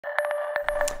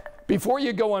Before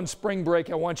you go on spring break,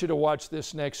 I want you to watch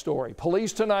this next story.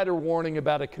 Police tonight are warning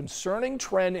about a concerning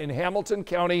trend in Hamilton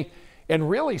County and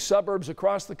really suburbs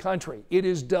across the country. It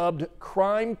is dubbed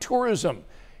crime tourism.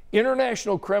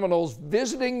 International criminals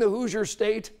visiting the Hoosier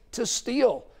state to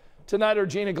steal. Tonight, our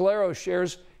Gina Galero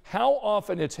shares how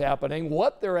often it's happening,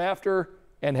 what they're after,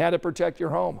 and how to protect your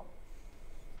home.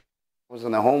 I was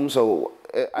in the home, so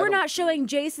we're not showing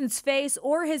Jason's face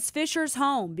or his Fisher's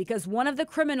home because one of the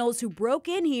criminals who broke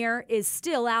in here is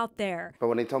still out there. But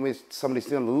when they told me somebody's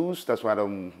still loose, that's why I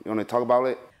don't want to talk about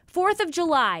it. 4th of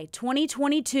July,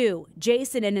 2022.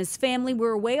 Jason and his family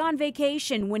were away on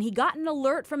vacation when he got an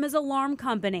alert from his alarm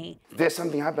company. There's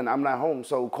something happened. I'm not home,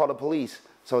 so call the police.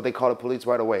 So they called the police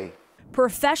right away.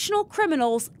 Professional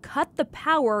criminals cut the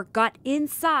power, got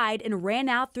inside, and ran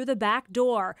out through the back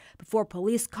door before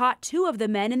police caught 2 of the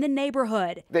men in the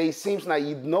neighborhood. They seems like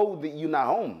you know that you're not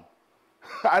home.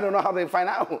 I don't know how they find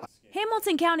out.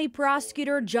 Hamilton County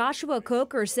Prosecutor Joshua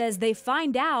Coker says they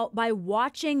find out by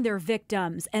watching their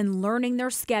victims and learning their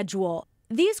schedule.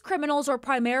 These criminals are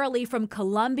primarily from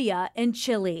Colombia and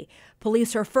Chile.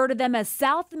 Police refer to them as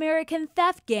South American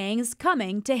theft gangs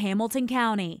coming to Hamilton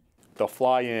County. They'll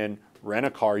fly in, rent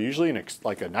a car, usually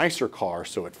like a nicer car,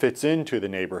 so it fits into the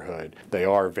neighborhood. They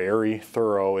are very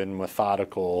thorough and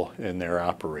methodical in their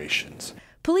operations.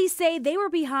 Police say they were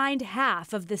behind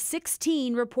half of the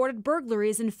 16 reported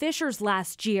burglaries in Fishers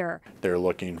last year. They're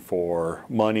looking for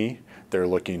money. They're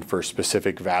looking for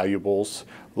specific valuables,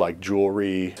 like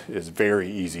jewelry is very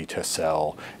easy to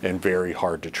sell and very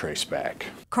hard to trace back.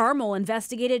 Carmel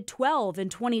investigated 12 in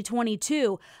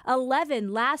 2022,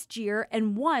 11 last year,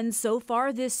 and 1 so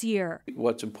far this year.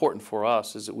 What's important for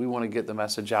us is that we want to get the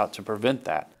message out to prevent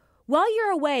that. While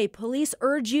you're away, police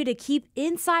urge you to keep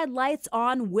inside lights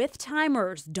on with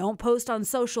timers. Don't post on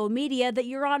social media that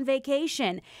you're on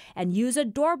vacation, and use a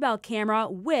doorbell camera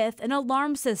with an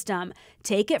alarm system.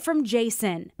 Take it from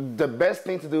Jason. The best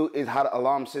thing to do is have an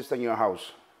alarm system in your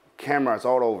house. Cameras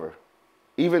all over.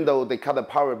 Even though they cut the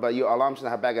power, but your alarm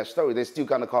system have backup storage, they're still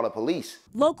gonna call the police.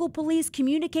 Local police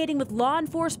communicating with law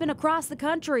enforcement across the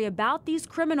country about these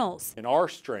criminals. And our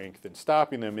strength in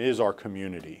stopping them is our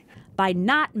community. By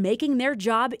not making their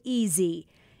job easy.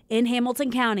 In Hamilton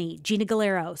County, Gina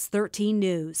Galero, 13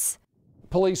 News.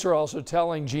 Police are also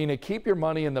telling Gina, keep your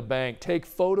money in the bank, take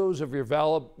photos of your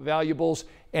valuables,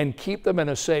 and keep them in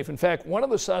a safe. In fact, one of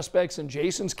the suspects in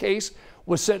Jason's case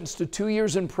was sentenced to 2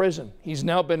 years in prison. He's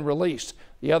now been released.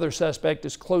 The other suspect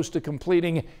is close to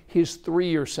completing his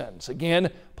 3-year sentence.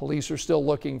 Again, police are still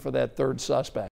looking for that 3rd suspect.